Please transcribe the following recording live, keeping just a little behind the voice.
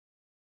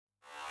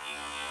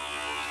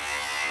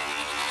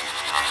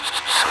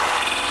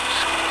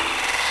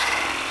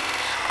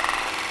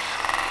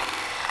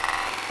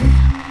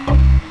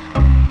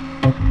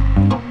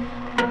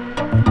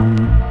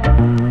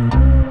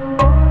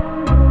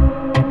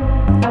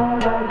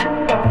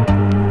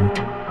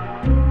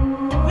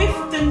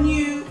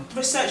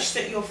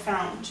you're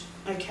found,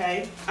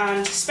 okay,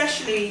 and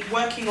especially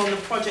working on the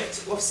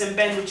project of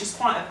Sembène, which is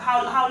quite,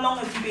 how long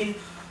have you been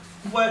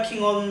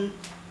working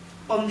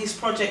on this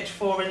project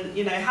for, and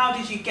you know, how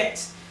did you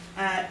get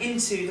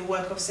into the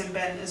work of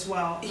Sembène as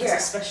well, as a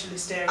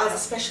specialist area? As a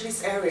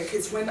specialist area,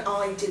 because when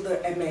I did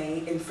the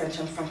MA in French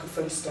and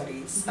Francophone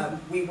Studies,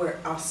 we were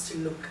asked to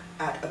look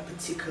at a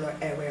particular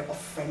area of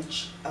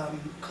French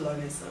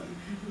colonialism,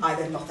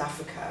 either North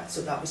Africa,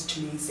 so that was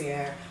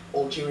Tunisia,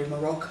 Algeria,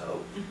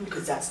 Morocco,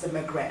 because that's the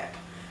Maghreb.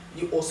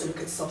 You also look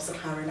at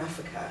Sub-Saharan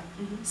Africa,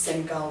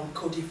 Senegal,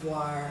 Côte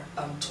d'Ivoire,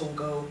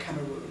 Togo,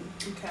 Cameroon,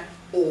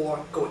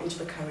 or go into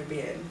the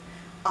Caribbean.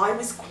 I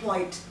was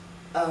quite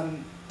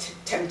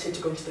tempted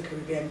to go into the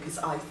Caribbean because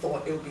I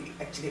thought it would be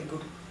actually a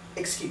good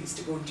excuse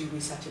to go and do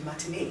research in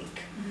Martinique,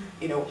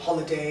 you know,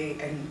 holiday,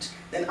 and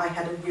then I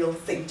had a real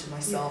think to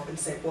myself and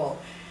said, well,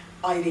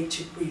 I need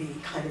to really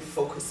kind of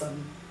focus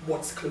on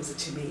what's closer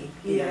to me,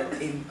 you know,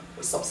 in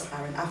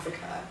Sub-Saharan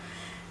Africa.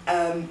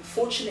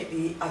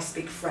 Fortunately, I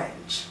speak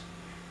French,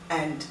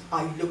 and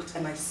I looked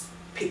and I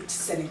picked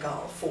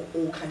Senegal for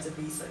all kinds of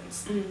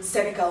reasons.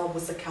 Senegal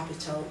was the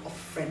capital of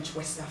French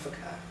West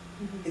Africa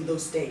in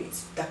those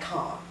days,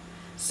 Dakar.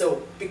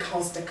 So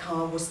because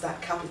Dakar was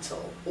that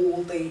capital,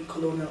 all the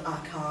colonial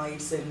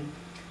archives and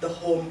the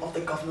home of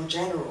the Governor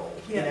General,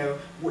 you know,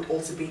 would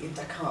also be in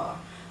Dakar.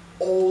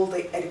 All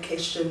the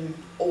education,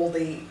 all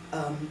the,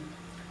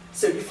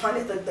 so you find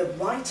it that the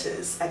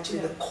writers, actually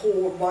the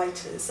core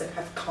writers that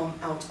have come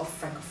out of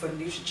Francophone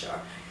literature,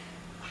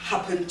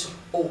 happen to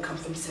all come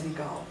from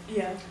Senegal.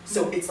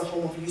 So it's the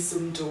home of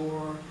Youssou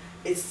N'Dour,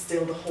 it's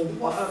still the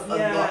home of a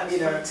lot, you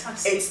know.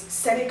 It's,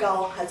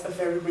 Senegal has a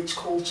very rich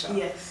culture,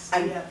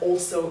 and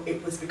also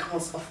it was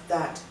because of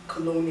that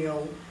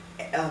colonial,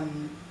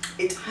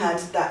 it had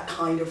that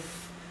kind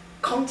of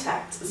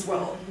contact as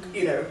well,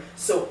 you know,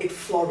 so it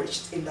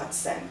flourished in that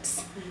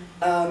sense.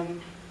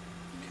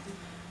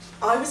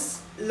 I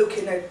was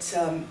looking at,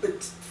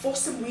 but for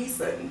some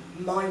reason,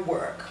 my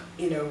work,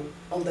 you know,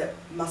 on the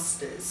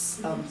master's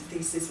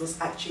thesis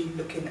was actually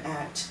looking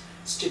at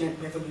student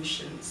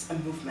revolutions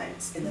and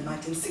movements in the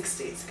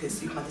 1960s,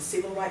 because you had the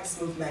civil rights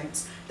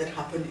movement that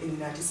happened in the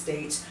United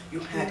States, you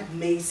had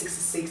May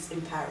 '66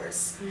 in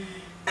Paris,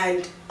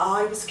 and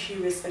I was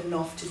curious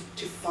enough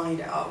to find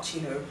out,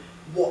 you know,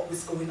 what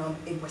was going on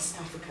in West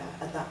Africa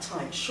at that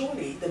time.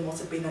 Surely there must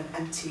have been an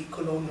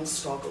anti-colonial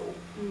struggle.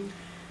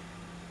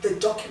 The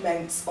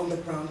documents on the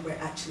ground were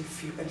actually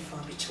few and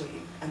far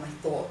between, and I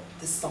thought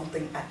there's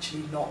something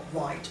actually not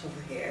right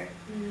over here.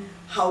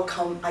 How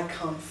come I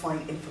can't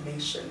find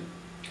information?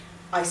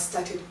 I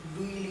started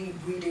really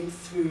reading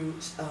through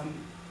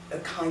a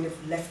kind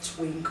of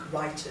left-wing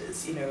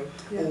writers, you know,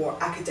 or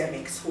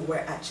academics who were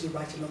actually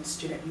writing on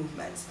student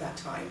movements at that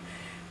time,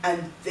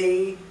 and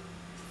they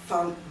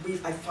found,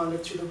 I found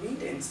it through the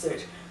readings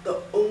that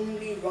the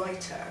only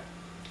writer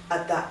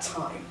at that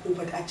time who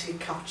had actually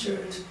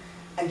captured,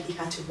 and he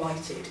had to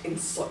write it in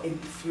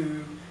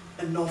through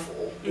a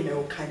novel, you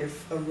know, kind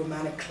of a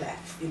roman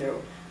clef, you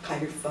know,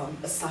 kind of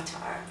a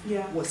satire,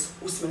 was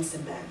Ousmane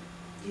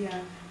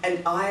Sembène.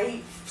 And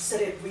I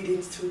started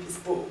reading through his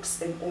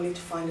books, and only to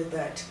find out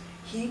that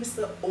he was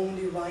the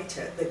only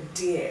writer that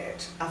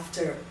dared,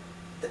 after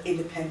the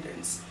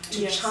independence,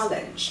 to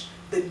challenge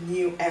the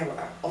new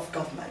era of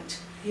government.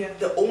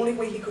 The only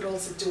way he could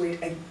also do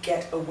it and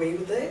get away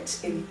with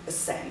it, in a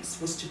sense,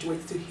 was to do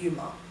it through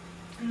humor.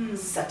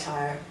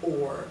 Satire,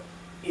 or,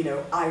 you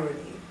know,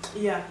 irony.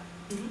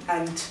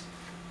 And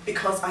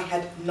because I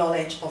had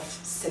knowledge of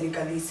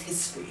Senegalese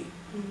history,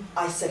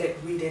 I started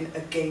reading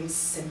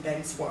against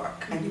Sembène's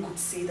work, and you could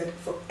see that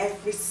for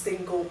every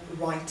single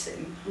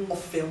writing or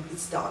film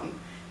he's done,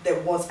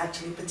 there was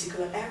actually a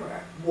particular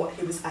error, what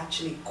he was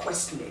actually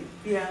questioning.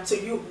 So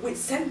you, with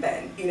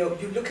Sembène, you know,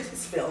 you look at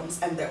his films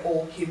and they're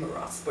all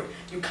humorous, but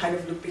you kind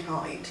of look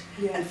behind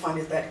and find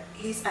out that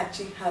he's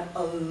actually had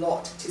a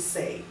lot to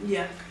say.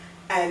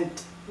 And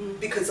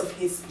because of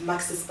his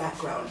Marxist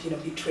background, you know,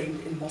 he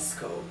trained in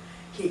Moscow,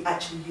 he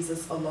actually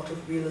uses a lot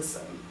of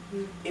realism,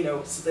 you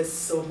know, so there's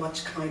so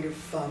much kind of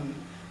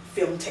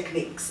film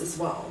techniques as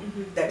well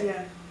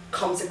that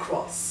comes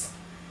across,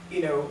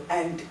 you know,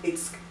 and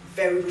it's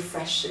very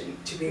refreshing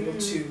to be able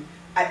to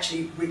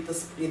actually read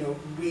this, you know,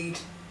 read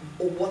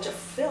or watch a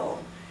film,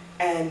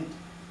 and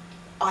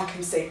I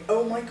can say,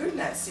 oh my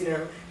goodness, you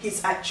know,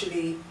 he's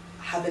actually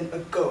having a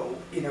go,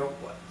 you know.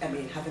 I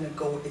mean, having a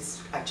go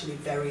is actually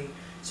very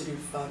sort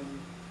of,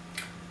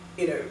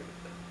 you know,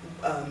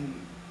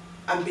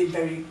 I'm being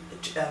very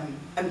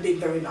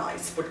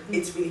nice, but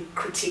it's really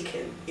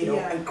critiquing, you know,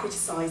 and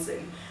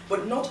criticizing,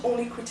 but not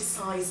only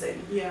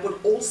criticizing, but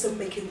also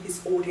making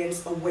his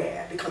audience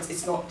aware, because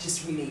it's not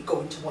just really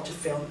going to watch a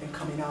film and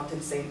coming out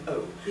and saying,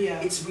 oh,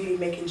 it's really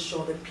making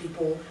sure that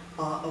people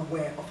are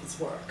aware of his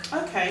work.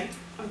 Okay.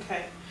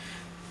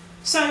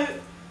 So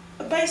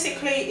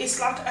basically, it's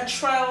like a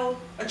trail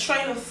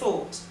of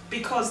thought,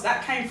 because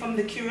that came from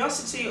the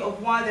curiosity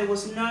of why there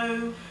was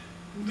no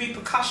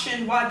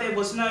repercussion, why there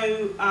was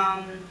no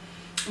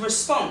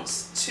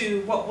response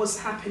to what was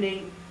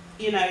happening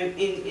you know,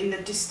 in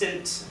the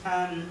distant,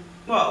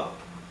 well,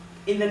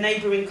 in the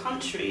neighbouring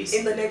countries.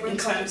 In the neighbouring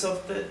terms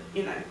of the,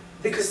 you know.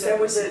 Because there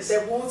was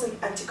an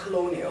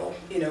anti-colonial,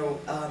 you know,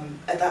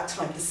 at that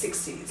time, the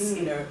 60s,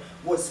 you know,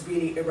 was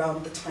really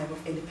around the time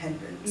of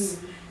independence,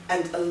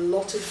 and a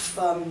lot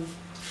of,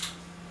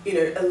 you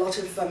know, a lot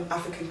of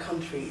African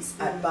countries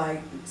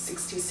by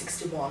 60,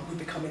 61 were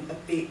becoming a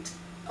bit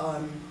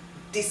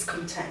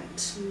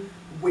discontent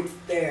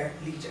with their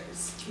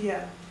leaders.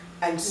 Yeah.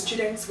 And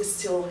students were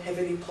still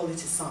heavily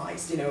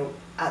politicized, you know,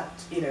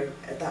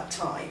 at that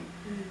time.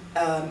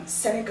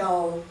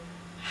 Senegal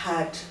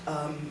had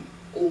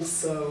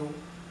also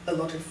a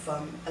lot of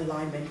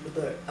alignment with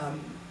the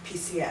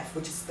PCF,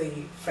 which is the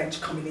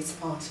French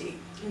Communist Party.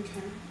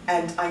 Okay.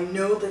 And I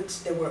know that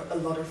there were a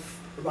lot of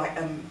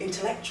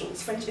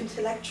intellectuals, French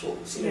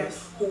intellectuals, you know,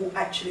 who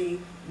actually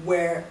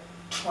were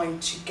trying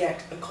to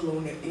get a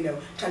colonial, you know,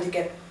 trying to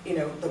get, you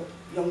know, the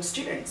young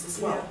students as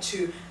well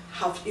to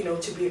have, you know,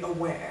 to be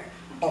aware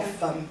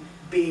of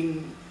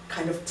being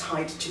kind of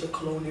tied to the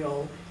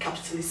colonial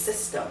capitalist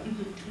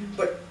system.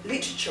 But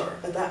literature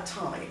at that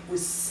time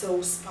was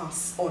so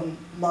sparse on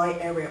my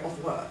area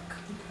of work.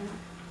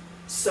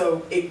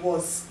 So it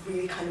was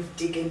really kind of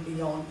digging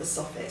beyond the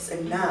surface.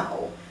 And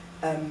now,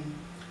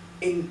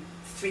 in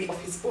 3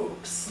 of his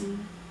books,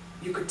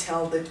 you could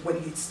tell that when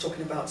he's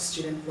talking about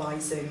student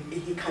rising,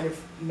 he kind of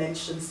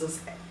mentions those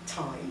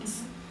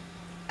times.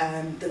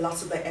 The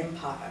Last of the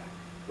Empire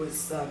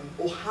was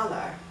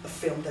Ohala, a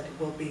film that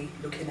we'll be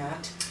looking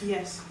at.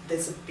 Yes.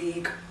 There's a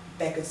big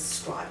beggars'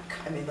 strike.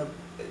 I mean,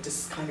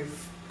 just kind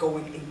of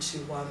going into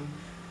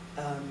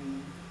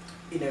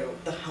you know,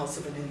 the house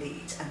of an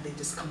elite, and they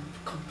just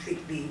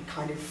completely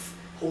kind of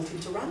hold him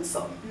to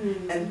ransom.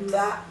 And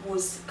that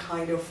was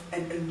kind of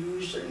an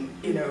allusion,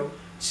 you know,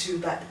 to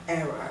that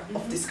era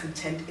of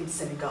discontent in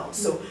Senegal.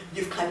 So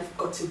you've kind of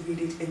got to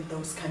read it in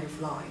those kind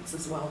of lines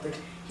as well, that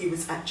he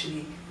was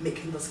actually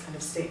making those kind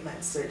of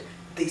statements that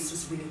this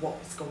was really what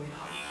was going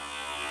on.